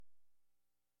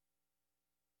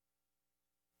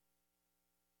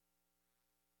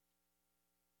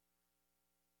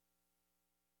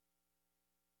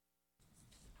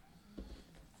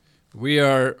We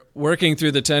are working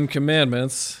through the Ten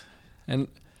Commandments and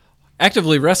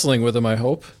actively wrestling with them, I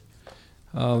hope.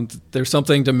 There's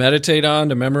something to meditate on,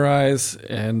 to memorize,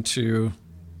 and to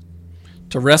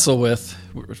wrestle with.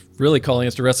 We're really calling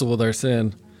us to wrestle with our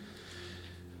sin.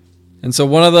 And so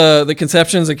one of the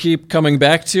conceptions I keep coming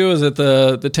back to is that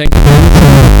the Ten Commandments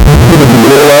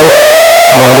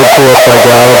commanded to us by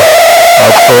God.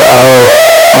 It's for our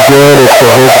good, it's for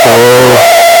His glory.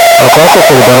 It's also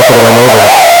for the benefit of our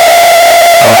neighbors.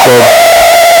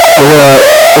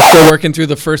 We're still working through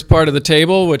the first part of the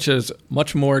table, which is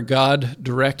much more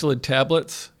God-directed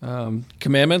tablets,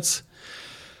 commandments.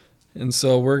 And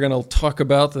so we're going to talk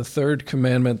about the third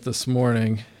commandment this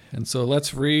morning. And so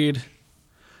let's read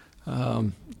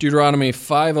Deuteronomy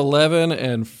 5:11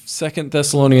 and 2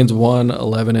 Thessalonians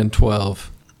 1:11 and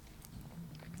 12.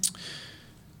 I'm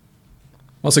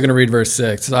also going to read verse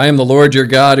 6. I am the Lord your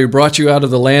God who brought you out of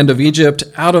the land of Egypt,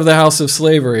 out of the house of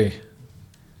slavery.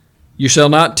 You shall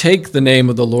not take the name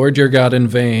of the Lord your God in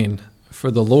vain, for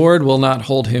the Lord will not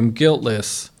hold him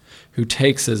guiltless who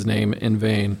takes his name in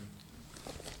vain.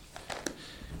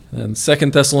 And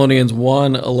 2 Thessalonians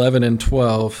 1:11 and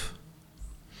 12.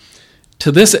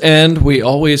 To this end we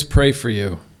always pray for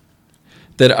you,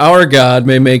 that our God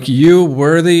may make you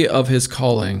worthy of his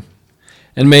calling,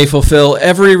 and may fulfill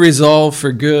every resolve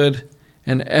for good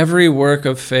and every work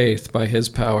of faith by his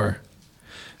power,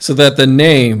 so that the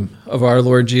name of our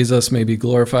Lord Jesus may be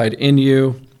glorified in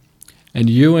you, and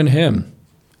you in him,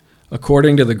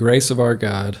 according to the grace of our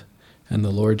God and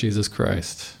the Lord Jesus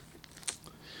Christ.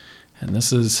 And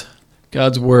this is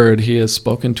God's word. He has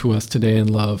spoken to us today in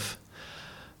love.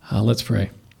 Let's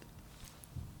pray.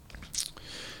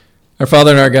 Our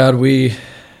Father and our God, we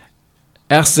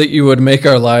ask that you would make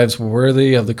our lives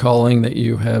worthy of the calling that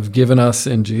you have given us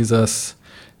in Jesus,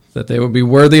 that they would be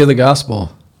worthy of the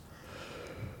gospel.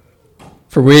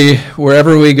 For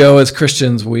wherever we go as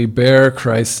Christians, we bear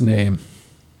Christ's name.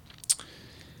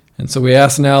 And so we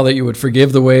ask now that you would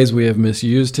forgive the ways we have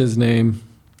misused his name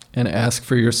and ask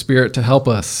for your Spirit to help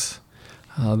us,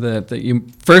 that you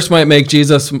first might make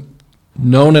Jesus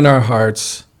known in our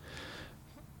hearts,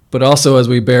 but also as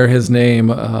we bear his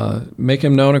name, make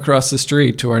him known across the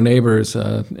street to our neighbors,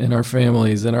 in our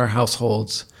families, in our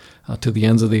households, to the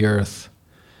ends of the earth.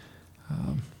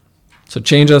 So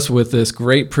change us with this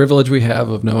great privilege we have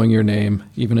of knowing your name,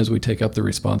 even as we take up the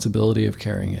responsibility of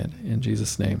carrying it. In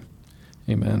Jesus' name,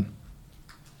 amen.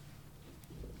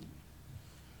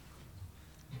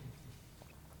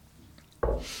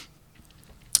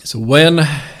 So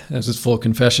this is full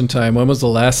confession time, when was the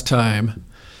last time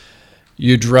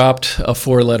you dropped a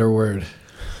 4-letter word?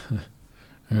 All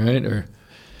right, or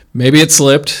maybe it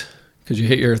slipped because you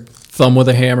hit your thumb with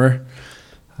a hammer.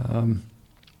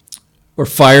 Or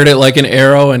fired it like an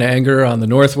arrow in anger on the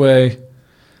Northway,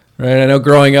 right? I know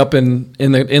growing up in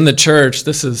the church,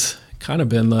 this has kind of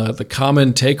been the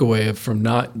common takeaway from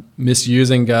not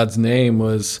misusing God's name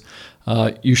was,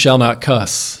 you shall not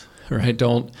cuss, right?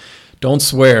 Don't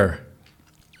swear.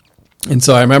 And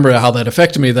so I remember how that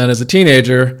affected me then as a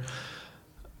teenager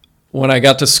when I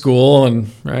got to school, and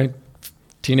right,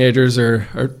 teenagers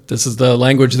this is the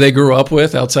language they grew up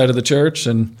with outside of the church,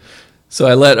 and so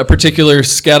I let a particular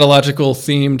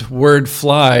scatological-themed word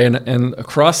fly, and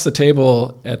across the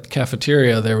table at the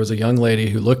cafeteria, there was a young lady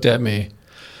who looked at me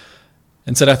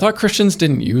and said, I thought Christians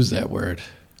didn't use that word,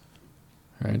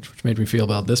 right? Which made me feel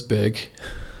about this big.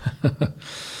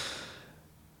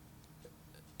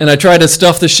 And I tried to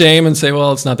stuff the shame and say,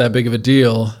 well, it's not that big of a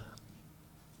deal.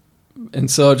 And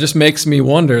so it just makes me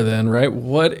wonder then, right?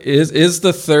 What is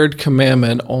the third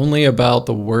commandment only about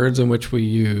the words in which we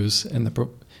use, and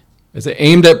is it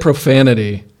aimed at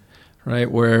profanity,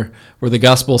 right, where the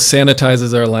gospel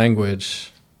sanitizes our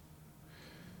language?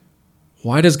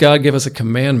 Why does God give us a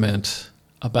commandment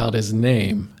about his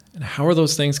name? And how are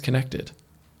those things connected?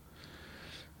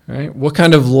 Right? What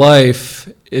kind of life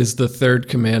is the third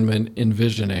commandment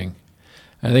envisioning?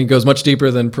 I think it goes much deeper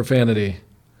than profanity,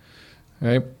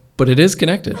 right? But it is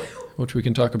connected, which we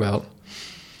can talk about.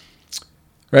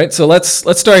 Right, so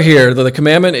let's start here. The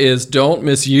commandment is don't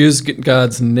misuse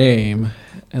God's name.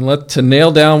 And to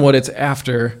nail down what it's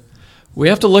after, we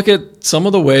have to look at some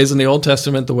of the ways in the Old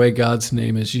Testament, the way God's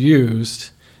name is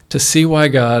used, to see why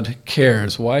God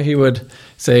cares, why he would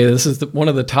say this is one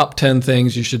of the top 10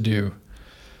 things you should do.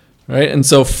 Right, and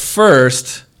so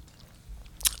first,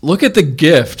 look at the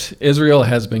gift Israel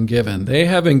has been given. They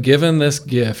have been given this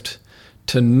gift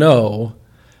to know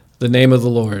the name of the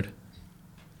Lord.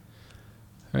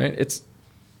 Right?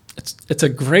 It's a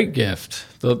great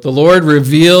gift. The Lord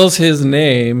reveals his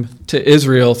name to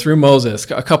Israel through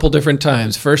Moses a couple different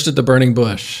times. First at the burning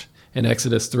bush in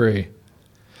Exodus 3.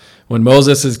 When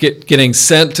Moses is getting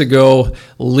sent to go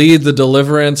lead the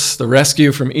deliverance, the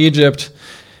rescue from Egypt,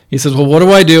 he says, well, what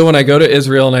do I do when I go to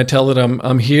Israel and I tell them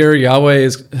I'm here, Yahweh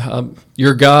is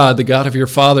your God, the God of your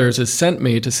fathers has sent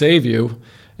me to save you?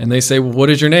 And they say, well, what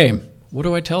is your name? What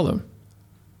do I tell them?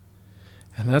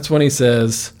 And that's when he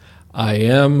says, I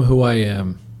am who I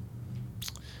am.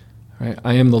 Right?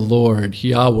 I am the Lord,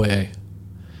 Yahweh.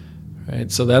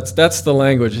 Right? So that's the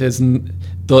language.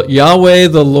 Yahweh,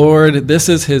 the Lord, this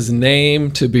is his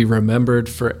name to be remembered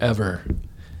forever.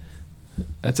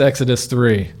 That's Exodus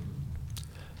 3.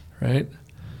 Right?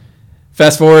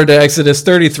 Fast forward to Exodus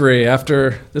 33.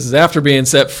 This is after being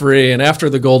set free and after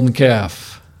the golden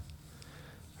calf.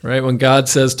 Right? When God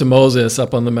says to Moses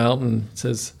up on the mountain,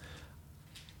 says,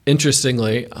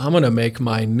 interestingly, I'm going to make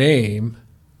my name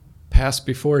pass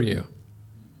before you.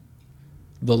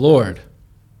 The Lord.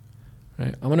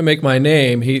 Right? I'm going to make my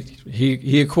name. He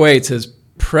equates his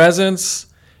presence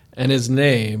and his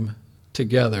name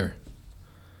together.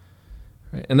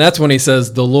 Right? And that's when he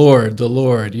says, the Lord,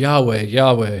 Yahweh,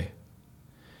 Yahweh.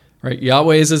 Right?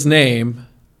 Yahweh is his name.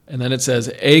 And then it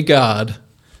says, a God,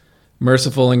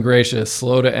 merciful and gracious,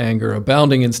 slow to anger,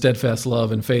 abounding in steadfast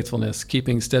love and faithfulness,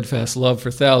 keeping steadfast love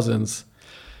for thousands,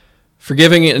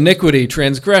 forgiving iniquity,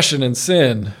 transgression, and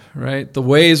sin. Right? The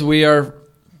ways we are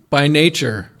by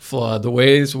nature flawed, the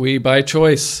ways we by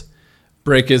choice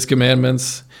break his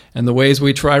commandments, and the ways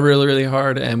we try really, really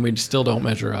hard and we still don't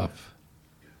measure up.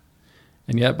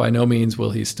 And yet by no means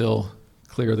will he still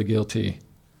clear the guilty.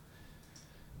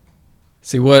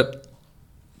 See, what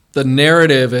the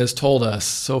narrative has told us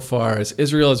so far is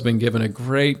Israel has been given a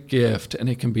great gift, and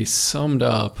it can be summed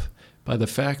up by the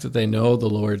fact that they know the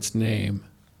Lord's name.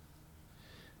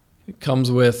 It comes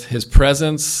with his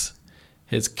presence,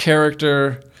 his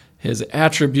character, his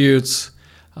attributes,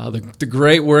 the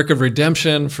great work of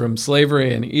redemption from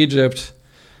slavery in Egypt.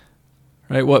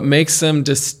 Right? What makes them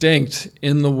distinct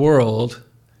in the world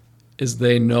is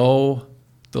they know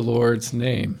the Lord's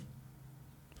name.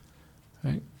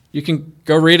 Right? You can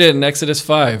go read it in Exodus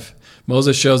 5.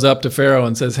 Moses shows up to Pharaoh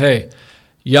and says, hey,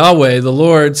 Yahweh, the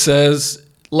Lord, says,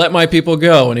 let my people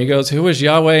go. And he goes, who is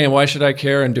Yahweh and why should I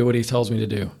care and do what he tells me to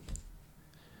do?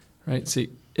 Right?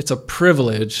 See, it's a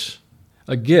privilege,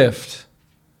 a gift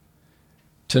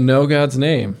to know God's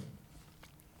name.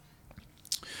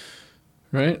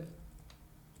 Right?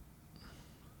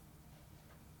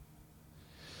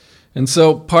 And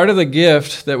so part of the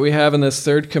gift that we have in this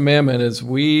third commandment is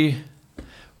we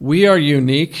are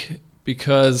unique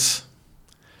because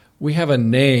we have a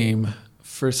name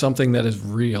for something that is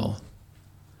real.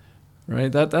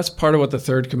 Right? That's part of what the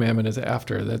third commandment is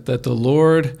after, that the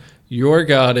Lord, your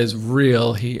God, is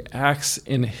real. He acts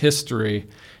in history.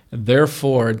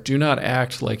 Therefore, do not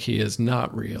act like he is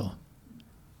not real.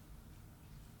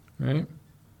 Right?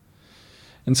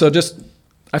 And so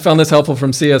I found this helpful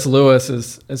from C.S. Lewis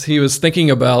as he was thinking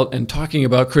about and talking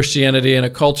about Christianity in a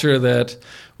culture that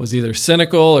was either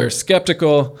cynical or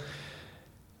skeptical.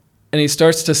 And he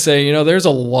starts to say, there's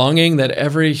a longing that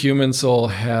every human soul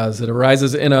has that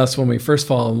arises in us when we first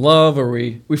fall in love, or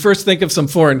we first think of some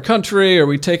foreign country, or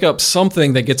we take up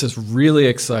something that gets us really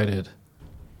excited.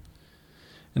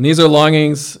 And these are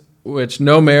longings which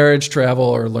no marriage, travel,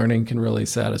 or learning can really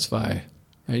satisfy.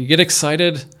 You get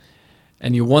excited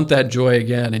and you want that joy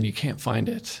again, and you can't find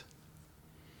it.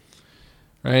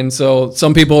 Right? And so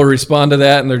some people respond to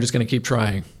that, and they're just going to keep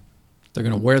trying. They're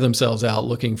going to wear themselves out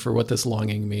looking for what this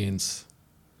longing means.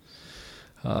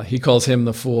 He calls him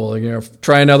the fool.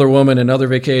 Try another woman, another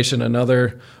vacation,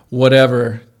 another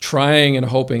whatever, trying and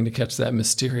hoping to catch that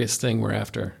mysterious thing we're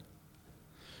after.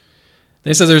 And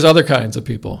he says there's other kinds of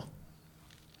people.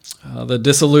 The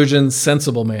disillusioned,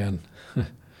 sensible man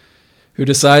who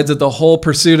decides that the whole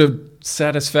pursuit of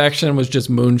satisfaction was just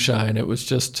moonshine. It was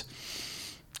just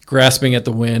grasping at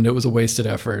the wind. It was a wasted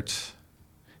effort.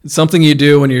 It's something you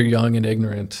do when you're young and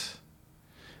ignorant.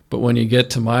 But when you get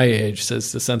to my age,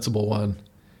 says the sensible one,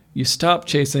 you stop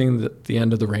chasing the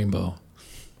end of the rainbow.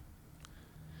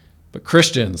 But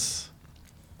Christians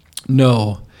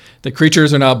know that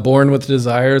creatures are not born with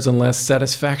desires unless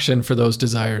satisfaction for those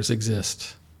desires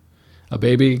exist. A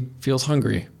baby feels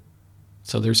hungry,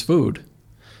 so there's food.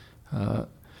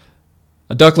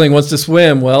 A duckling wants to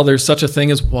swim, well, there's such a thing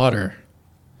as water.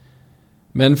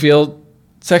 Men feel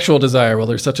sexual desire, well,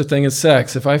 there's such a thing as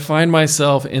sex. If I find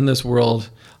myself in this world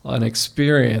an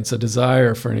experience, a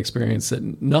desire for an experience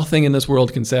that nothing in this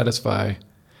world can satisfy,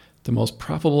 the most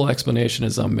probable explanation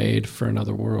is I'm made for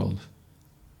another world.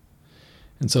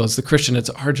 And so as the Christian, it's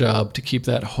our job to keep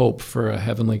that hope for a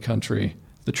heavenly country,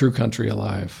 the true country,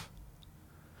 alive.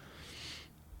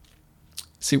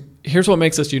 See, here's what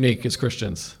makes us unique as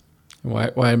Christians, and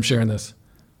why I'm sharing this.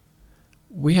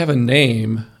 We have a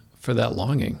name for that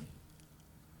longing,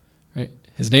 right?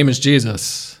 His name is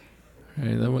Jesus.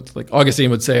 Right? Like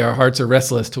Augustine would say, our hearts are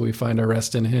restless till we find our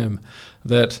rest in him.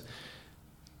 That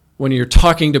when you're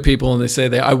talking to people and they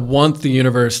say, I want the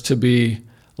universe to be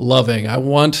loving, I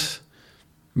want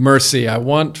mercy, I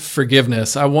want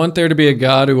forgiveness, I want there to be a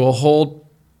God who will hold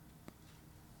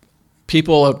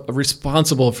people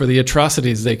responsible for the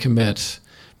atrocities they commit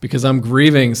because I'm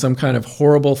grieving some kind of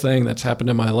horrible thing that's happened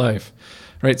in my life.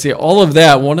 Right? See, all of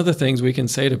that, one of the things we can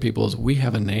say to people is we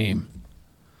have a name.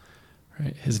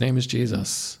 Right? His name is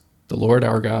Jesus, the Lord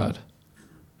our God.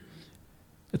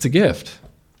 It's a gift.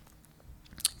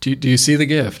 Do you see the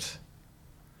gift?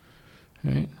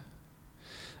 Right?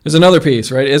 There's another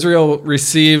piece, right? Israel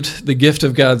received the gift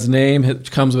of God's name. It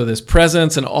comes with his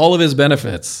presence and all of his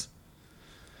benefits.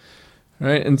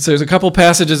 Right? And so there's a couple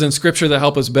passages in Scripture that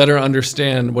help us better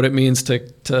understand what it means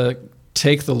to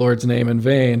take the Lord's name in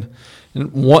vain.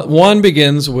 And one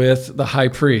begins with the high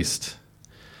priest.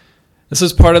 This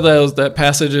is part of that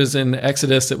passages in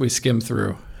Exodus that we skim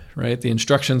through, right? The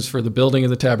instructions for the building of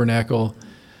the tabernacle,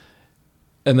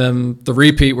 and then the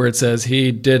repeat where it says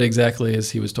he did exactly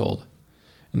as he was told.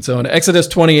 And so in Exodus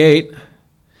 28,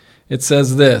 it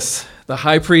says this, the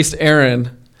high priest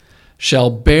Aaron shall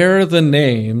bear the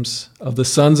names of the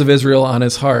sons of Israel on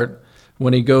his heart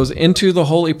when he goes into the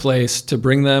holy place to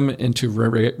bring them into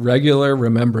regular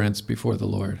remembrance before the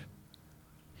Lord.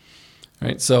 All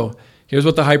right, so here's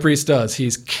what the high priest does.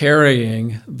 He's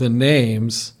carrying the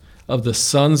names of the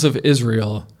sons of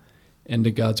Israel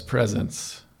into God's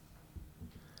presence.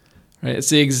 All right, it's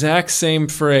the exact same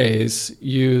phrase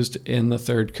used in the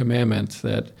third commandment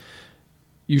that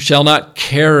you shall not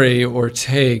carry or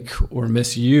take or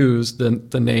misuse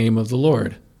the name of the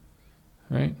Lord,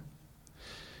 right?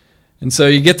 And so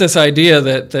you get this idea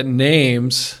that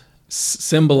names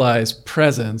symbolize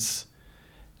presence,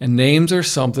 and names are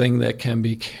something that can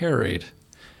be carried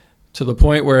to the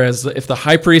point where if the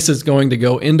high priest is going to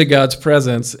go into God's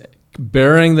presence,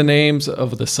 bearing the names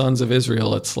of the sons of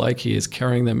Israel, it's like he is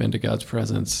carrying them into God's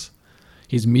presence.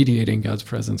 He's mediating God's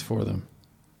presence for them.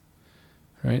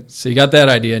 Right? So you got that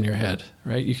idea in your head,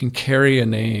 right? You can carry a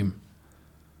name.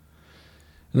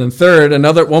 And then third,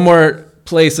 one more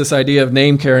place this idea of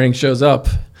name carrying shows up.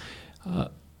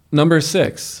 Number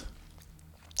 6,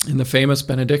 in the famous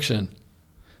benediction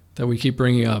that we keep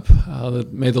bringing up.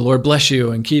 May the Lord bless you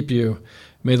and keep you.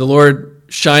 May the Lord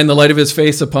shine the light of his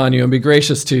face upon you and be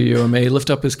gracious to you, and may he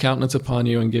lift up his countenance upon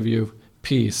you and give you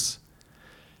peace.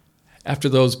 After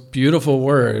those beautiful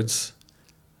words,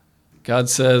 God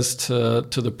says to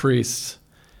the priests,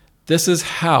 this is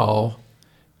how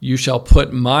you shall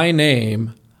put my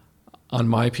name on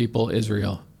my people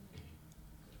Israel.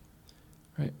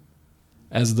 Right?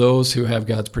 As those who have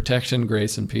God's protection,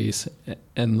 grace, and peace,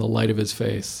 and the light of his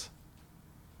face.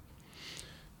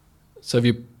 So if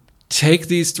you take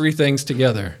these three things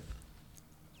together,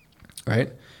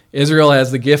 right? Israel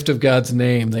has the gift of God's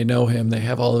name. They know him. They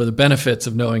have all of the benefits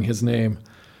of knowing his name.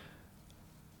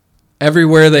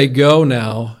 Everywhere they go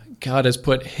now, God has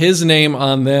put his name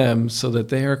on them so that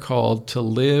they are called to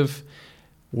live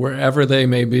wherever they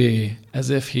may be as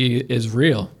if he is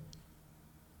real.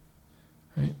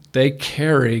 Right? They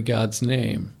carry God's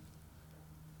name.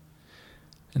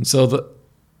 And so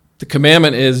the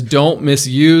commandment is don't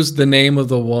misuse the name of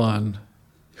the one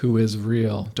who is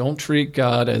real. Don't treat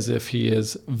God as if he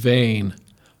is vain,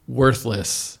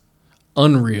 worthless,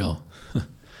 unreal.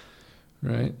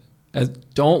 Right?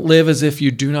 Don't live as if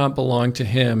you do not belong to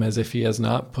him, as if he has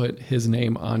not put his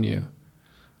name on you.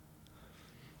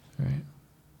 Right?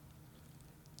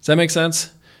 Does that make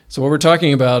sense? So what we're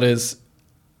talking about is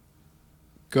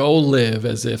go live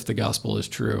as if the gospel is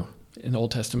true in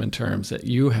Old Testament terms, that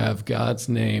you have God's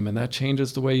name, and that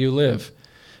changes the way you live.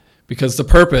 Because the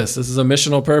purpose, this is a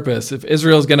missional purpose, if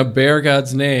Israel is going to bear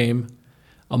God's name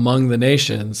among the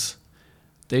nations,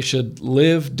 they should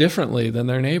live differently than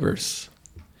their neighbors.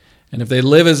 And if they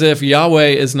live as if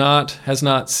Yahweh has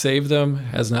not saved them,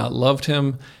 has not loved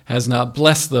him, has not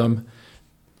blessed them,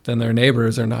 then their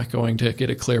neighbors are not going to get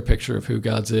a clear picture of who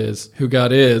God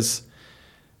is.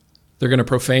 They're going to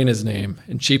profane his name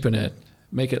and cheapen it,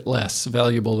 make it less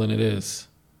valuable than it is.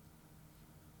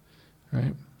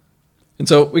 Right? And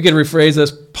so we can rephrase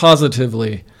this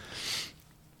positively.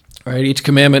 Right? Each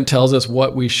commandment tells us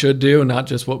what we should do, not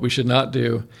just what we should not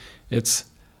do. It's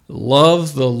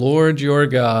love the Lord your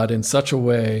God in such a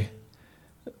way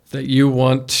that you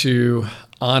want to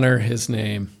honor his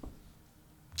name.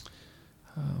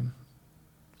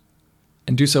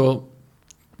 And do so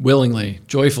willingly,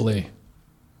 joyfully.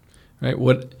 right?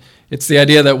 It's the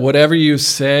idea that whatever you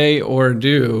say or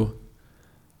do,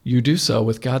 you do so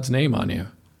with God's name on you.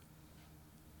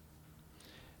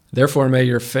 Therefore, may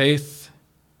your faith,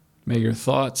 may your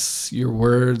thoughts, your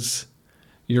words,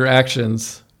 your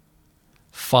actions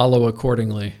follow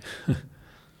accordingly.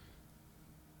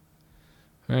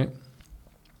 Right?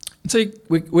 So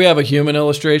we have a human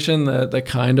illustration that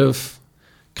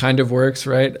kind of works,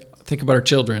 right? Think about our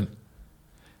children.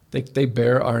 They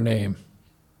bear our name,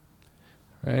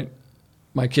 right?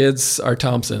 My kids are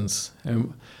Thompsons,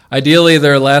 and ideally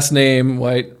their last name,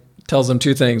 White, tells them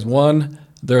two things. One,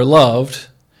 they're loved.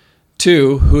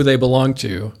 Two, who they belong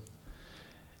to.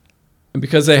 And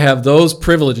because they have those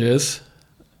privileges,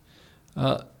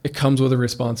 it comes with a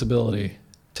responsibility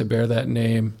to bear that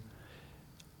name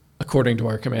according to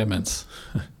our commandments.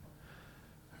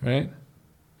 Right?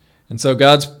 And so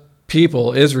God's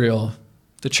people, Israel,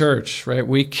 the church, right?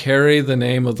 We carry the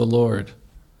name of the Lord.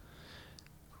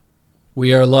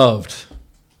 We are loved.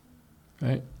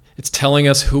 Right? It's telling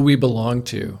us who we belong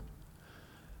to,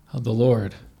 of the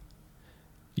Lord.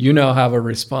 You now have a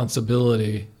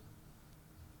responsibility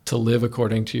to live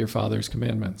according to your Father's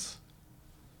commandments.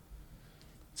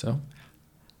 So,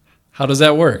 how does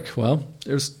that work? Well,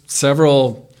 there's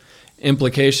several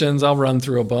implications. I'll run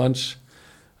through a bunch.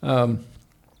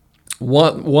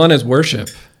 One is worship,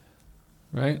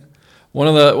 right? One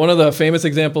of the famous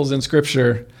examples in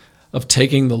Scripture of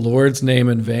taking the Lord's name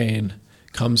in vain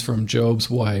comes from Job's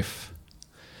wife.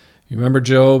 You remember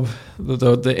Job,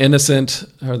 the innocent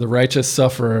or the righteous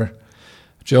sufferer.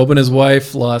 Job and his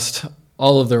wife lost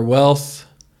all of their wealth,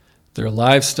 their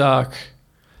livestock,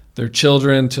 their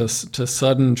children to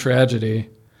sudden tragedy.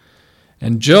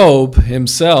 And Job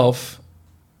himself,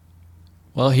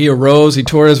 well, he arose, he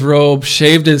tore his robe,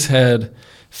 shaved his head,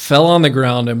 fell on the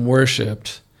ground and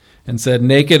worshipped, and said,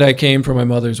 "Naked I came from my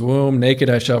mother's womb, naked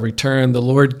I shall return. The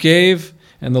Lord gave,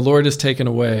 and the Lord has taken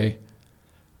away.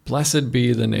 Blessed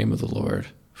be the name of the Lord."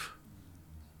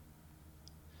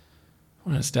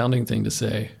 What an astounding thing to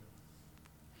say.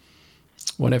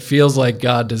 When it feels like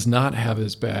God does not have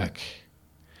his back,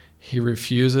 he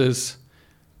refuses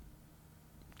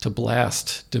to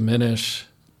blast, diminish,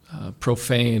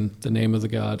 profane the name of the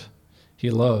God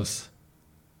he loves.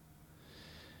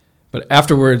 But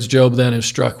afterwards, Job then is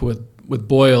struck with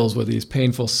boils, with these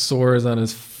painful sores on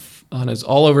his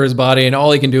all over his body, and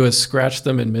all he can do is scratch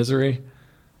them in misery.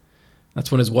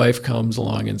 That's when his wife comes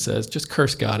along and says, "Just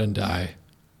curse God and die."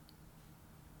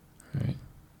 Right?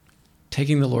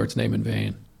 Taking the Lord's name in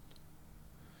vain.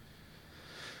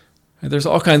 And there's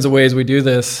all kinds of ways we do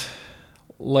this,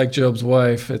 like Job's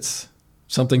wife. It's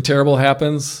something terrible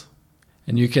happens,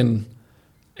 and you can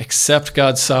accept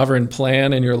God's sovereign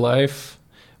plan in your life,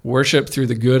 worship through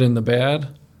the good and the bad,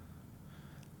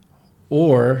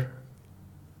 or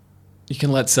you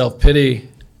can let self-pity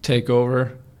take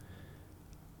over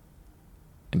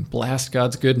and blast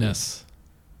God's goodness.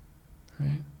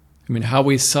 Right? I mean, how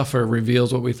we suffer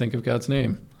reveals what we think of God's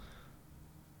name.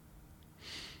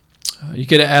 You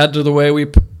could add to the way we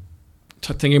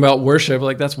thinking about worship,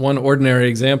 like that's one ordinary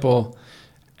example.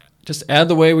 Just add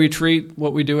the way we treat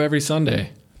what we do every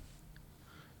Sunday.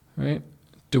 Right?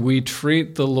 Do we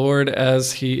treat the Lord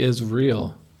as he is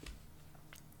real?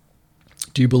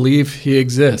 Do you believe he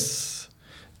exists?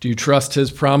 Do you trust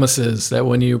his promises that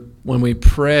when we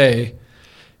pray,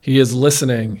 he is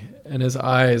listening and his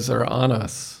eyes are on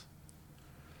us?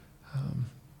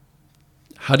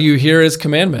 How do you hear his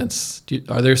commandments?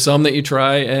 Are there some that you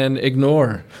try and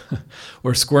ignore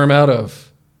or squirm out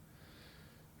of?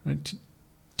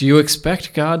 Do you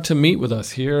expect God to meet with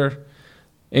us here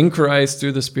in Christ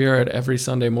through the Spirit every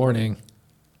Sunday morning?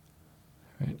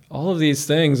 Right? All of these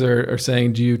things are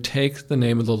saying, do you take the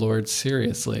name of the Lord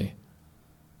seriously?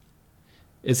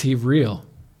 Is he real?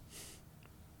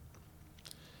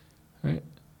 Right?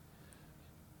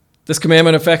 This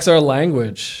commandment affects our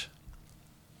language.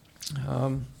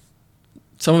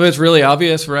 Some of it's really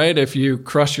obvious, right? If you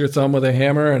crush your thumb with a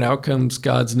hammer and out comes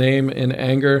God's name in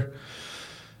anger.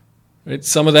 Right?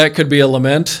 Some of that could be a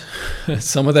lament.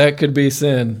 Some of that could be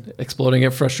sin, exploding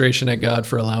at frustration at God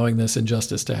for allowing this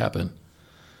injustice to happen.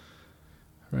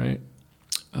 Right?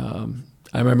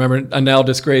 I remember a now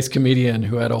disgraced comedian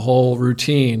who had a whole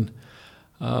routine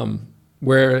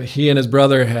where he and his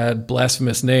brother had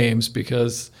blasphemous names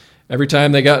because every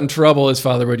time they got in trouble, his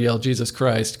father would yell, "Jesus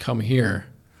Christ, come here."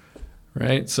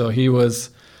 Right? So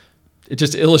it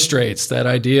just illustrates that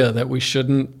idea that we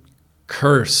shouldn't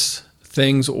curse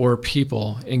things or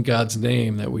people in God's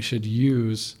name, that we should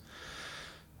use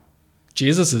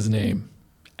Jesus' name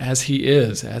as he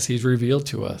is, as he's revealed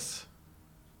to us.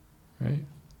 Right?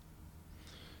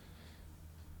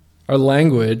 Our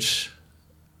language,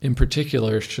 in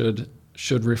particular, should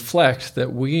reflect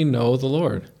that we know the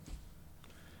Lord.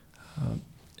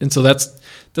 And so this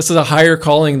is a higher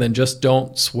calling than just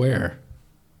don't swear,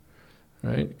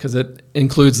 right? Because it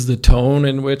includes the tone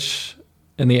in which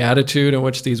and the attitude in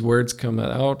which these words come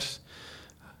out.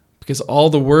 Because all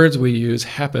the words we use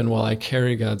happen while I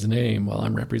carry God's name, while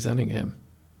I'm representing him.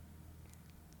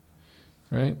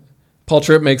 Right? Paul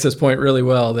Tripp makes this point really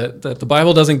well, that the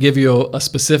Bible doesn't give you a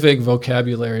specific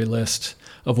vocabulary list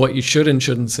of what you should and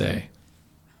shouldn't say.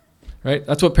 Right?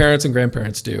 That's what parents and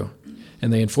grandparents do.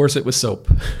 And they enforce it with soap.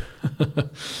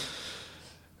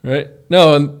 Right?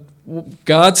 No, and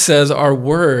God says our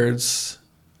words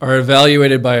are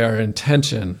evaluated by our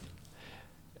intention.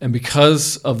 And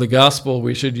because of the gospel,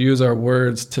 we should use our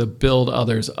words to build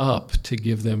others up, to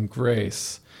give them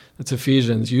grace. That's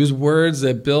Ephesians. Use words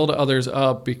that build others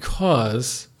up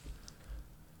because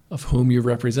of whom you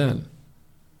represent.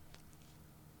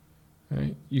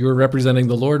 Right? You are representing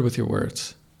the Lord with your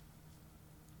words.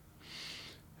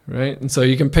 Right? And so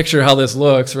you can picture how this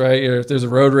looks, right? There's a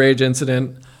road rage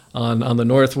incident on the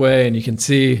Northway, and you can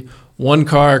see one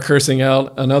car cursing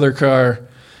out another car,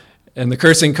 and the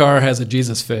cursing car has a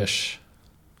Jesus fish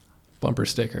bumper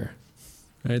sticker.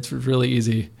 Right? It's a really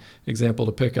easy example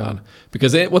to pick on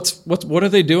because what are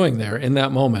they doing there in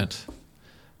that moment?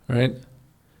 Right?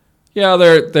 Yeah,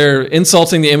 they're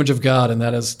insulting the image of God, and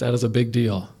that is a big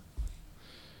deal.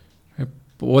 Right?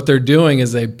 But what they're doing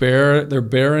is they're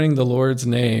bearing the Lord's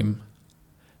name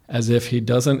as if he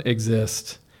doesn't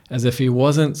exist, as if he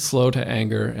wasn't slow to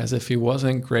anger, as if he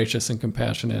wasn't gracious and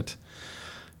compassionate,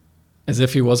 as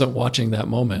if he wasn't watching that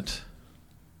moment.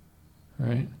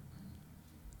 Right?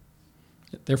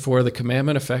 Therefore, the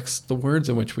commandment affects the words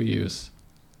in which we use.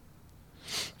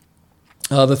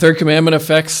 The third commandment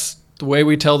affects the way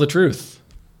we tell the truth.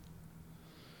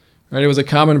 Right? It was a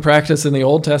common practice in the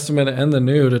Old Testament and the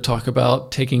New to talk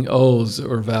about taking oaths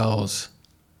or vows.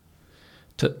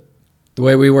 The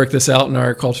way we work this out in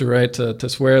our culture, right? To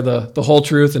swear the whole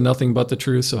truth and nothing but the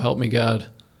truth, so help me God.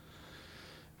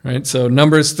 Right? So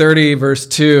Numbers 30 verse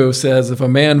 2 says, if a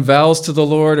man vows to the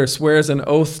Lord or swears an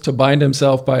oath to bind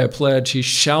himself by a pledge, he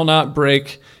shall not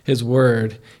break his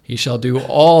word. He shall do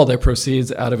all that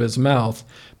proceeds out of his mouth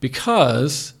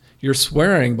because you're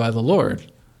swearing by the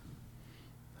Lord.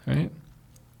 Right?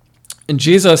 And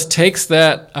Jesus takes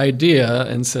that idea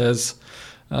and says,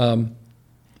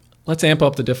 let's amp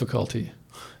up the difficulty.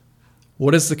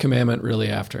 What is the commandment really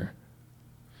after?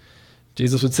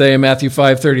 Jesus would say in Matthew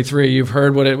 5:33, you've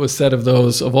heard what it was said of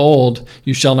those of old,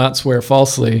 you shall not swear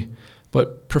falsely,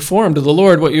 but perform to the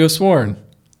Lord what you have sworn.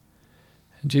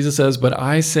 And Jesus says, but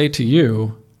I say to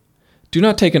you, do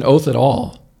not take an oath at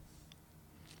all,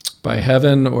 by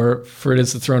heaven, or for it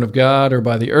is the throne of God, or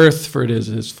by the earth, for it is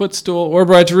his footstool, or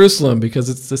by Jerusalem, because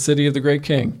it's the city of the great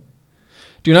king.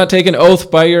 Do not take an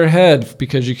oath by your head,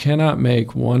 because you cannot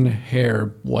make one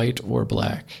hair white or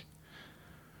black.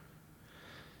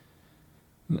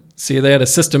 See, they had a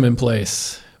system in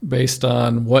place based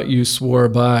on what you swore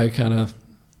by, kind of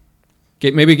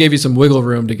maybe gave you some wiggle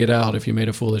room to get out if you made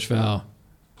a foolish vow.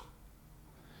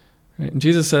 Right? And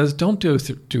Jesus says, don't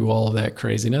do all of that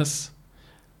craziness.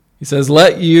 He says,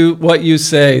 let what you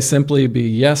say simply be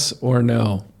yes or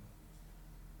no.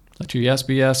 Let your yes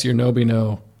be yes, your no be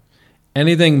no.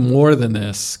 Anything more than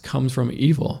this comes from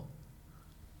evil.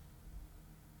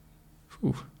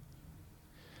 Whew.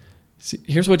 See,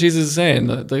 here's what Jesus is saying.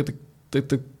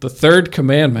 The third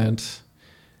commandment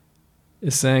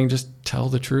is saying just tell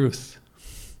the truth.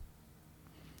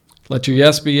 Let your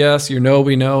yes be yes, your no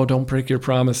be no. Don't break your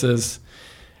promises.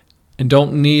 And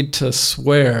don't need to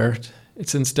swear.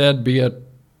 It's instead be a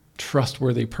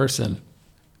trustworthy person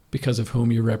because of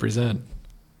whom you represent.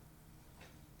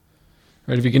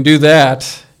 Right? If you can do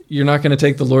that, you're not going to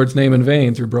take the Lord's name in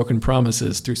vain through broken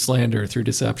promises, through slander, through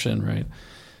deception, right?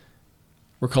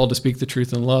 We're called to speak the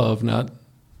truth in love, not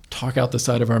talk out the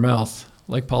side of our mouth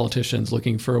like politicians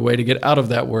looking for a way to get out of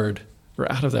that word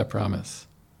or out of that promise.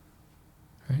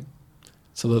 Right?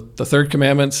 So the third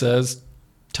commandment says,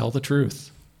 tell the truth.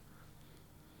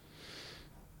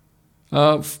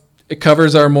 It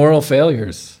covers our moral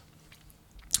failures.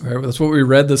 Right? That's what we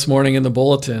read this morning in the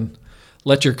bulletin.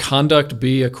 Let your conduct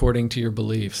be according to your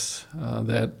beliefs.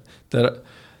 That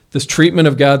this treatment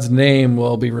of God's name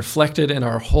will be reflected in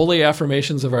our holy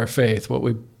affirmations of our faith,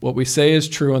 what we say is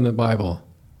true in the Bible.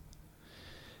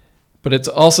 But it's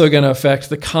also going to affect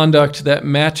the conduct that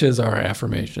matches our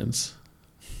affirmations.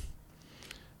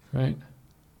 Right?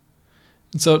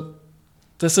 And so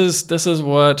this is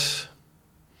what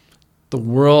the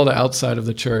world outside of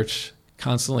the church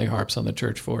constantly harps on the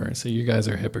church for. So you guys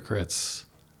are hypocrites.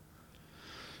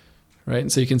 right?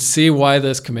 And so you can see why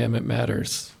this commandment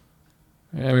matters.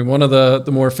 I mean, one of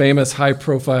the more famous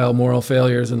high-profile moral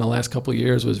failures in the last couple of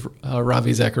years was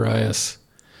Ravi Zacharias.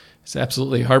 It's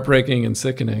absolutely heartbreaking and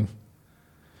sickening,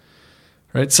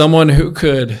 right? Someone who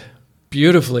could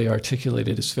beautifully articulate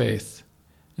his faith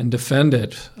and defend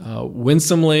it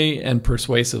winsomely and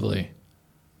persuasively.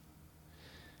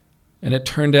 And it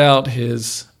turned out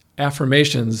his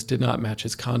affirmations did not match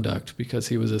his conduct because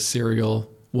he was a serial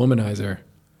womanizer.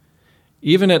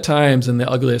 Even at times in the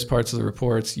ugliest parts of the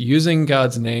reports, using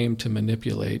God's name to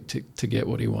manipulate to get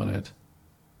what he wanted.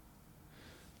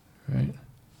 Right?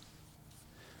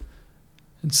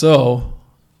 And so,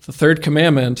 the third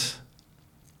commandment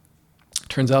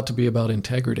turns out to be about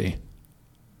integrity.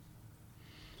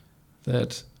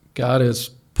 That God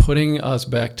is putting us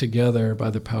back together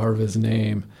by the power of his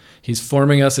name. He's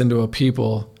forming us into a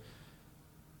people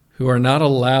who are not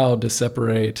allowed to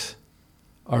separate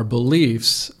our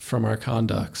beliefs from our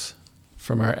conducts,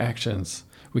 from our actions.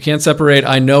 We can't separate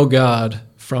I know God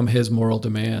from his moral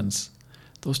demands.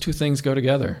 Those two things go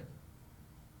together.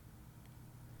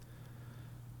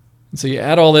 And so you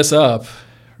add all this up,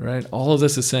 right? All of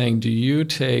this is saying, do you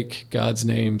take God's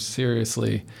name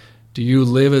seriously? Do you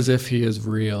live as if he is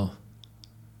real?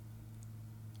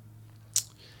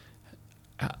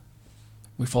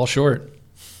 We fall short.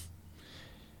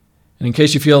 And in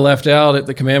case you feel left out,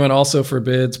 the commandment also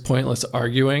forbids pointless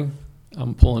arguing.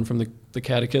 I'm pulling from the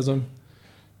catechism,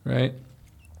 right?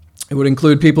 It would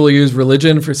include people who use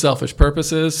religion for selfish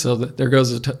purposes. So there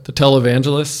goes the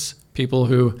televangelists, people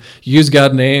who use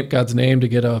God's name to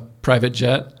get a private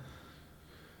jet.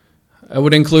 It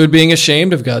would include being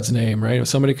ashamed of God's name, right? If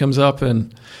somebody comes up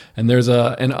and there's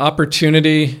an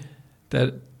opportunity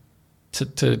that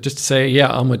to just say, yeah,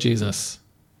 I'm with Jesus.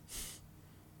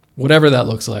 Whatever that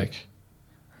looks like.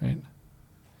 Right?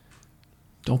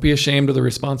 Don't be ashamed of the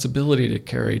responsibility to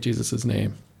carry Jesus'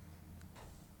 name.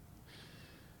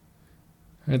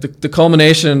 Right? The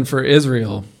culmination for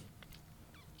Israel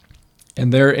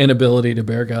and their inability to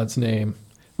bear God's name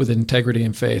with integrity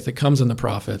and faith, it comes in the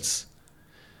prophets.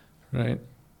 Right?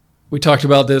 We talked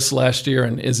about this last year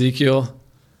in Ezekiel.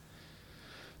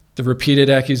 The repeated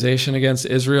accusation against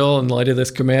Israel in light of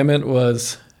this commandment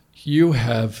was, you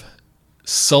have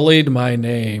sullied my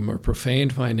name or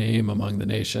profaned my name among the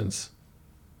nations.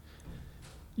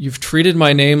 You've treated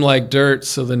my name like dirt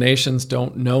so the nations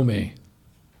don't know me.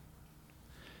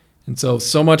 And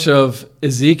so much of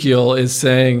Ezekiel is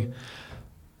saying,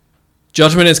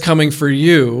 judgment is coming for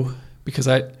you because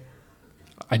I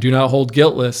do not hold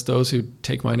guiltless those who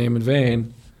take my name in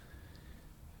vain.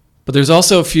 But there's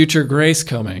also future grace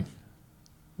coming.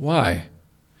 Why?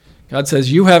 God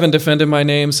says, you haven't defended my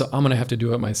name, so I'm going to have to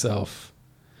do it myself.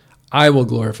 I will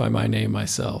glorify my name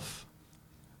myself.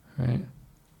 Right?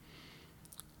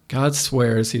 God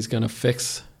swears he's going to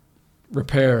fix,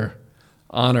 repair,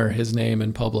 honor his name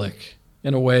in public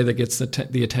in a way that gets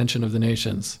the attention of the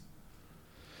nations.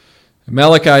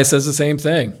 Malachi says the same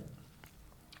thing.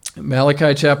 In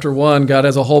Malachi chapter 1, God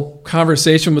has a whole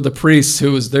conversation with the priests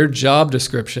who is their job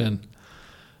description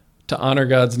to honor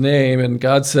God's name. And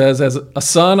God says, as a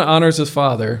son honors his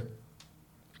father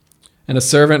and a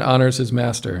servant honors his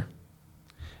master.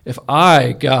 If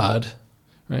I, God,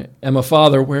 right, am a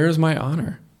father, where is my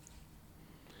honor?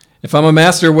 If I'm a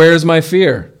master, where is my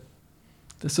fear?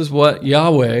 This is what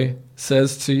Yahweh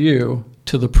says to you,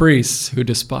 to the priests who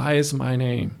despise my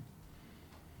name.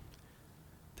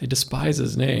 They despise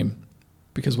his name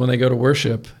because when they go to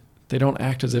worship, they don't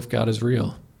act as if God is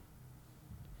real.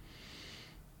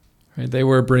 Right? They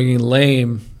were bringing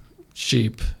lame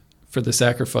sheep for the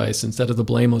sacrifice instead of the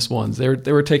blameless ones.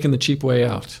 They were taking the cheap way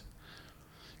out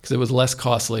because it was less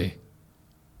costly.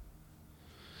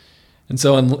 And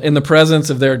so in the presence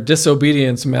of their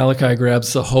disobedience, Malachi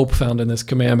grabs the hope found in this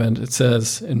commandment. It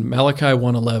says in Malachi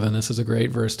 1:11, this is a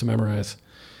great verse to memorize.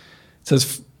 It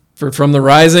says, for from the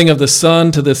rising of the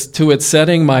sun to its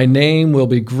setting, my name will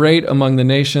be great among the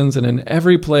nations, and in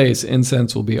every place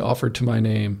incense will be offered to my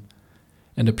name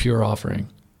and a pure offering.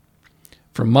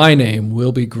 For my name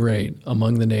will be great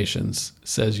among the nations,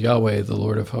 says Yahweh, the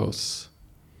Lord of hosts.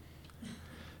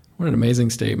 What an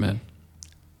amazing statement.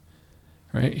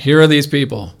 Right? Here are these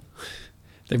people.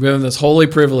 They've been given this holy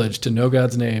privilege to know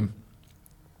God's name.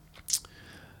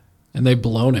 And they've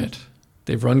blown it.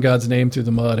 They've run God's name through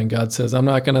the mud, and God says, I'm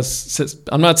not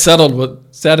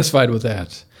satisfied with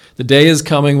that. The day is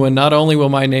coming when not only will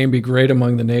my name be great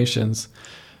among the nations,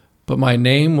 but my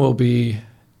name will be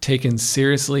taken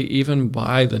seriously even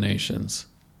by the nations.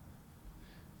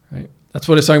 Right? That's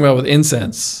what it's talking about with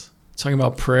incense. It's talking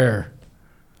about prayer,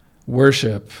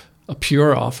 worship, a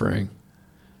pure offering.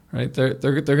 right?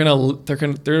 There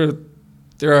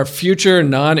are future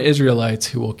non-Israelites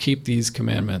who will keep these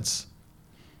commandments.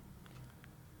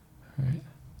 Right?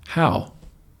 How?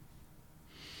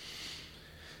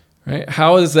 Right?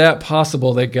 How is that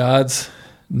possible that God's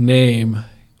name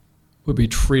would be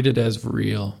treated as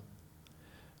real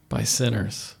by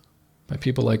sinners, by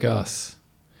people like us,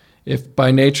 if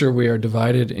by nature we are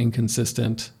divided,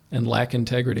 inconsistent, and lack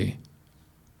integrity?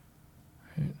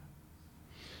 Right?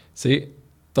 See,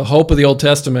 the hope of the Old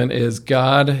Testament is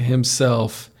God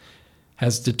himself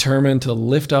has determined to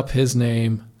lift up his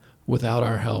name without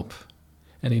our help.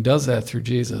 And he does that through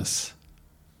Jesus.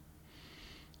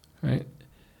 Right?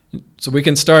 So we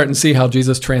can start and see how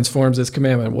Jesus transforms this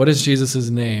commandment. What is Jesus'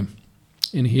 name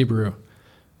in Hebrew?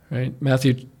 Right?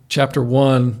 Matthew chapter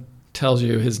 1 tells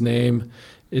you his name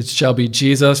shall be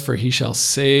Jesus, for he shall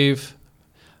save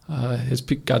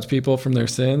God's people from their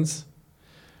sins.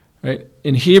 Right?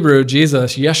 In Hebrew,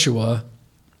 Jesus, Yeshua,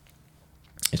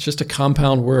 it's just a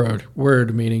compound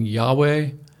word meaning Yahweh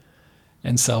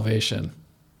and salvation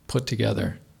put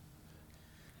together.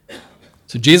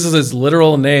 So Jesus'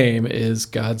 literal name is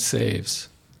God saves.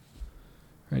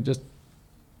 Right? Just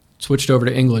switched over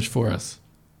to English for us.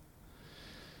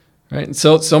 Right? And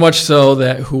so much so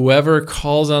that whoever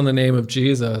calls on the name of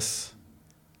Jesus,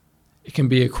 it can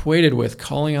be equated with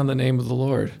calling on the name of the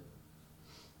Lord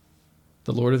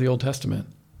of the Old Testament.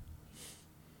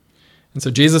 And so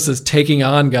Jesus is taking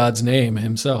on God's name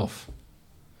himself.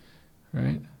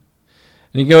 Right?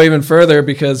 And you go even further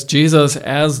because Jesus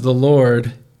as the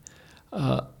Lord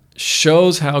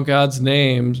shows how God's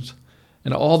names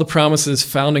and all the promises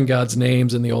found in God's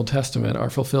names in the Old Testament are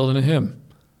fulfilled in him.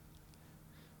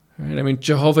 Right? I mean,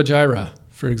 Jehovah Jireh,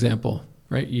 for example,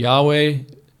 right? Yahweh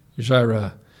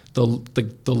Jireh,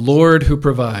 the Lord who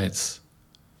provides.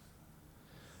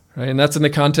 Right? And that's in the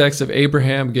context of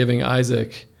Abraham giving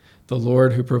Isaac, the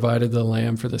Lord who provided the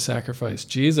lamb for the sacrifice.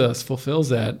 Jesus fulfills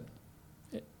that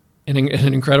in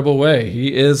an incredible way.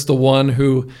 He is the one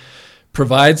who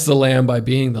provides the lamb by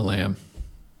being the lamb.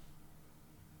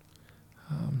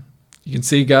 You can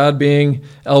see God being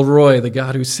El Roi, the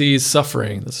God who sees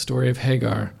suffering, the story of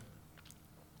Hagar,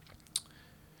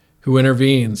 who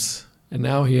intervenes, and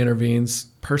now he intervenes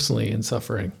personally in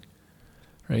suffering.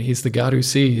 Right? He's the God who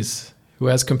sees, who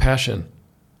has compassion.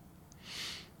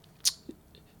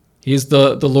 He's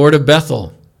the Lord of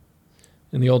Bethel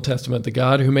in the Old Testament, the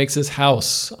God who makes his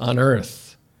house on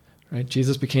earth. Right?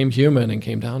 Jesus became human and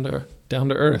came down to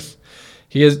earth.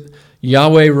 He is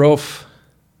Yahweh Roph,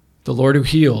 the Lord who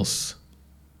heals.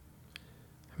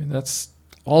 I mean, that's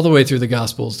all the way through the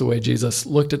Gospels, the way Jesus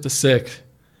looked at the sick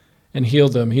and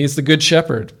healed them. He's the good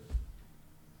shepherd.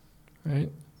 Right?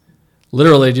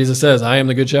 Literally, Jesus says, I am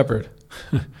the good shepherd.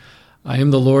 I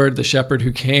am the Lord, the shepherd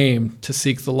who came to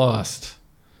seek the lost.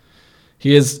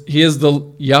 He is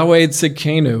the Yahweh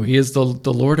Tzidkenu. He is the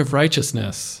Lord of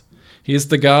righteousness. He is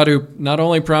the God who not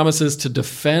only promises to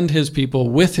defend his people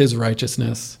with his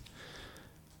righteousness,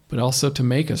 but also to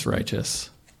make us righteous.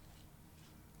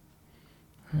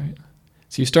 All right.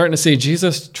 So you're starting to see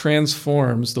Jesus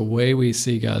transforms the way we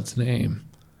see God's name.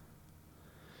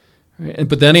 Right?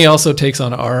 But then he also takes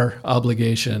on our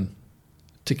obligation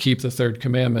to keep the third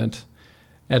commandment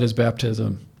at his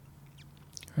baptism.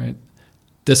 Right?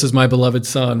 This is my beloved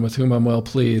Son, with whom I'm well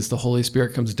pleased. The Holy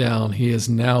Spirit comes down. He is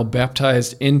now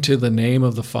baptized into the name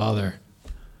of the Father,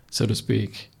 so to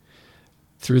speak,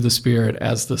 through the Spirit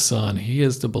as the Son. He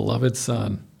is the beloved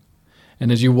Son.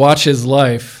 And as you watch his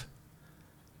life,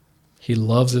 he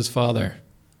loves his Father.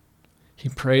 He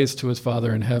prays to his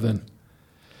Father in heaven.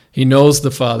 He knows the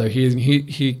Father.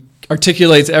 He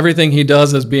articulates everything he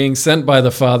does as being sent by the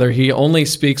Father. He only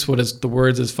speaks the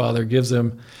words his Father gives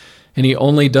him, and he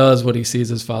only does what he sees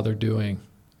his Father doing.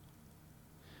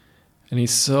 And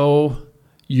he's so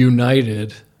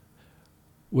united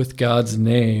with God's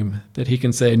name that he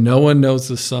can say, no one knows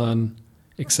the Son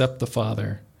except the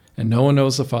Father, and no one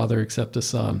knows the Father except the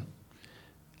Son,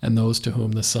 and those to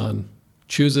whom the Son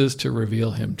chooses to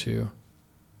reveal him to.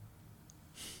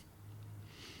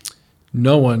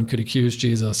 No one could accuse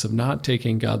Jesus of not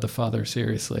taking God the Father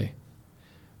seriously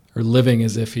or living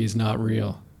as if he's not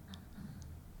real.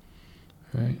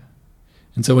 Right?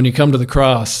 And so when you come to the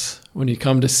cross, when you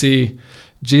come to see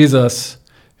Jesus,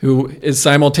 who is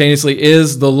simultaneously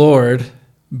is the Lord,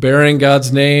 bearing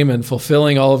God's name and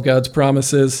fulfilling all of God's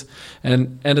promises,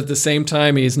 and at the same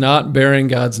time he's not bearing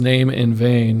God's name in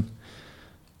vain,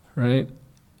 right?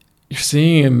 You're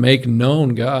seeing him make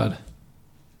known God.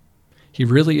 He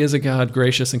really is a God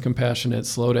gracious and compassionate,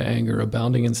 slow to anger,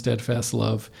 abounding in steadfast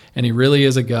love, and he really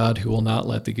is a God who will not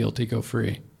let the guilty go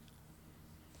free.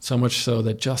 so much so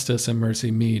that justice and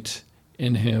mercy meet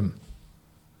in him.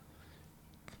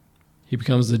 He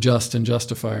becomes the just and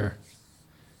justifier.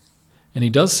 And he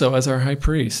does so as our high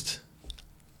priest,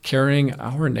 carrying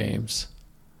our names.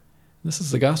 This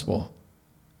is the gospel,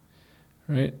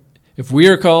 right? If we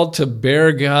are called to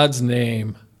bear God's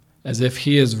name as if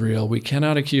he is real, we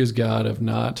cannot accuse God of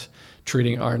not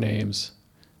treating our names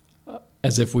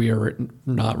as if we are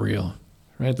not real,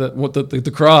 right?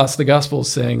 The cross, the gospel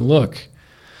is saying, look,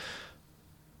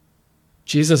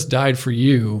 Jesus died for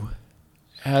you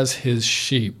as his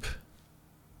sheep,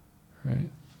 right?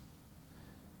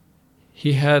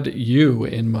 He had you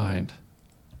in mind,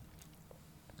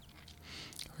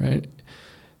 right?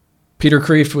 Peter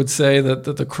Kreeft would say that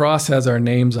the cross has our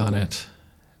names on it,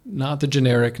 not the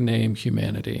generic name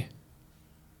humanity.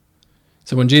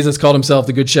 So when Jesus called himself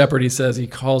the Good Shepherd, he says he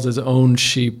calls his own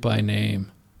sheep by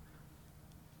name.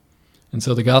 And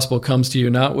so the gospel comes to you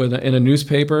not in a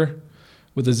newspaper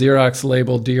with a Xerox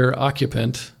label, Dear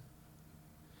Occupant.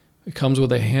 It comes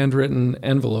with a handwritten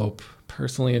envelope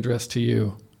personally addressed to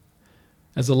you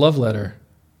as a love letter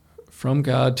from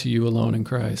God to you alone in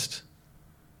Christ.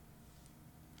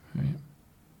 Right?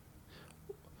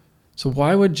 So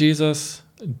why would Jesus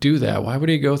do that? Why would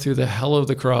he go through the hell of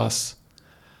the cross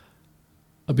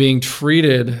of being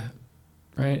treated,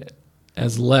 right,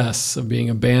 as less, of being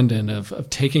abandoned, of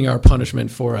taking our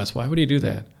punishment for us? Why would he do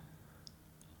that?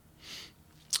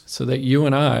 So that you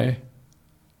and I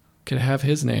could have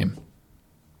his name.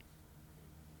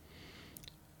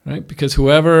 Right? Because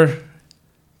whoever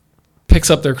picks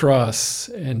up their cross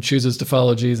and chooses to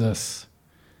follow Jesus,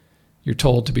 you're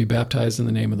told to be baptized in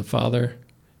the name of the Father,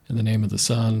 in the name of the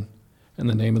Son, and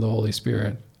the name of the Holy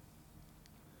Spirit,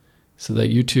 so that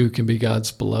you too can be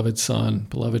God's beloved son,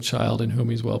 beloved child in whom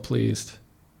he's well pleased.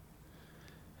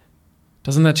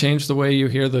 Doesn't that change the way you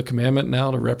hear the commandment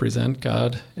now to represent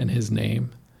God and his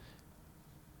name?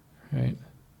 Right?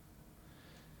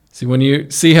 See, when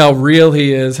you see how real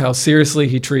he is, how seriously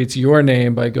he treats your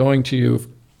name by going to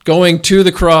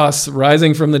the cross,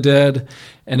 rising from the dead,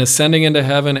 and ascending into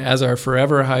heaven as our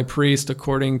forever high priest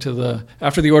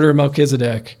after the order of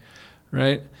Melchizedek,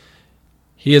 right?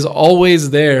 He is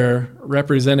always there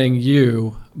representing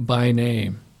you by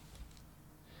name.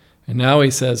 And now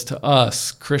he says to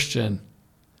us, Christian,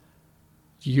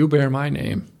 you bear my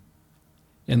name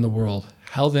in the world.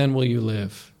 How then will you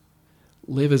live?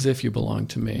 Live as if you belong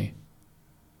to me.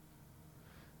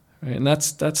 Right? And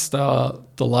that's the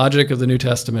logic of the New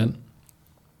Testament.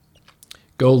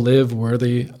 Go live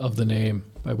worthy of the name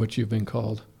by which you've been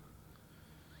called.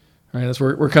 All right,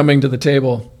 we're coming to the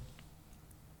table.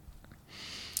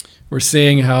 We're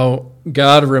seeing how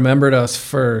God remembered us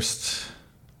first,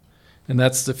 and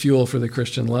that's the fuel for the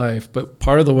Christian life. But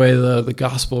part of the way the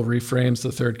gospel reframes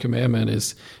the third commandment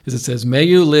is it says, may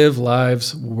you live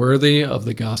lives worthy of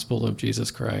the gospel of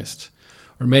Jesus Christ.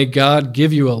 Or may God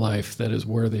give you a life that is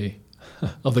worthy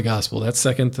of the gospel. That's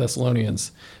 2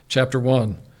 Thessalonians chapter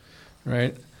 1,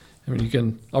 right? I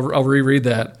mean, I'll reread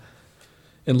that.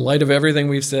 In light of everything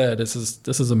we've said, this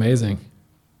is amazing.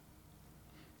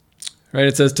 Right?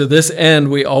 It says, to this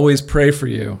end we always pray for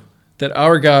you, that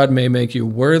our God may make you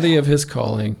worthy of his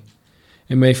calling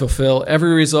and may fulfill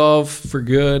every resolve for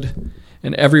good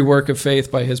and every work of faith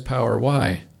by his power.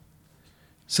 Why?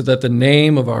 So that the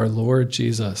name of our Lord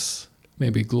Jesus may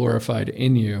be glorified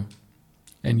in you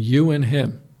and you in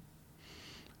him,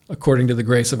 according to the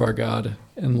grace of our God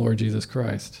and Lord Jesus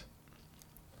Christ.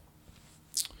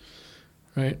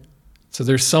 Right? So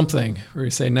there's something where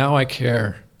you say, now I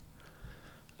care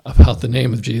about the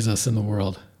name of Jesus in the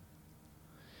world.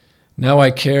 Now I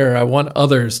care. I want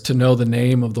others to know the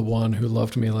name of the one who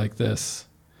loved me like this.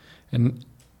 And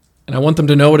I want them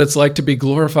to know what it's like to be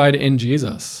glorified in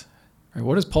Jesus. Right?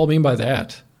 What does Paul mean by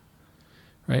that?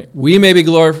 Right?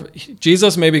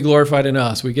 Jesus may be glorified in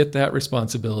us. We get that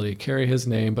responsibility, carry his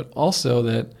name, but also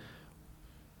that,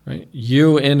 right,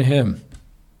 you in him,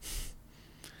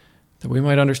 that we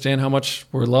might understand how much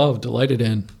we're loved, delighted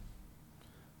in,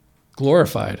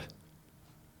 glorified.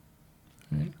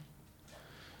 Right?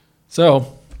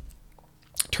 So,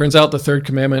 turns out the third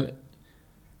commandment,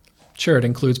 sure, it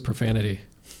includes profanity,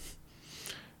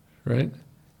 right?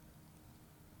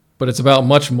 But it's about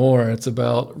much more. It's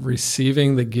about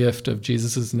receiving the gift of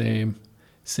Jesus' name,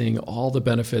 seeing all the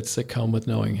benefits that come with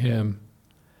knowing him,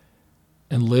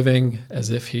 and living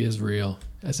as if he is real,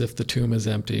 as if the tomb is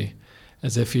empty,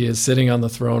 as if he is sitting on the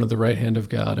throne at the right hand of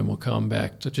God and will come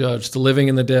back to judge the living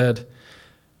and the dead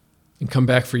and come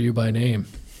back for you by name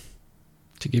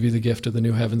to give you the gift of the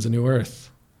new heavens and new earth,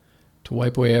 to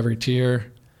wipe away every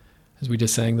tear, as we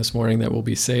just sang this morning, that will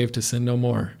be saved to sin no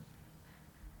more.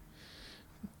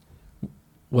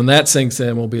 when that sinks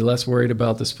in, we'll be less worried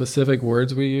about the specific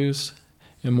words we use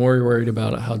and more worried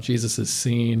about how Jesus is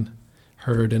seen,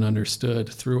 heard, and understood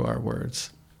through our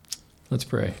words. Let's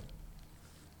pray.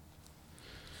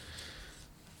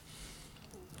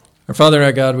 Our Father and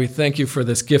our God, we thank you for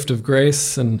this gift of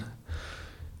grace and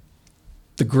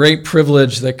the great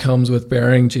privilege that comes with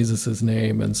bearing Jesus'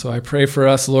 name. And so I pray for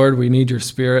us, Lord, we need your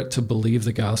Spirit to believe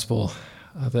the gospel,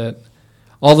 that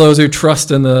all those who trust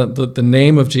in the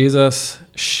name of Jesus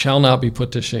shall not be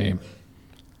put to shame.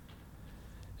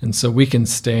 And so we can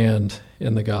stand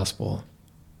in the gospel.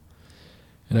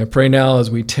 And I pray now as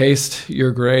we taste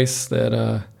your grace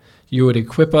that you would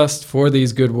equip us for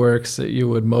these good works, that you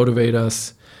would motivate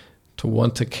us to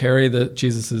want to carry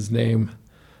Jesus' name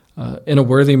in a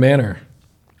worthy manner,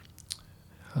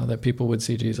 that people would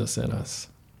see Jesus in us.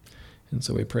 And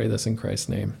so we pray this in Christ's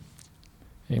name.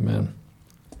 Amen.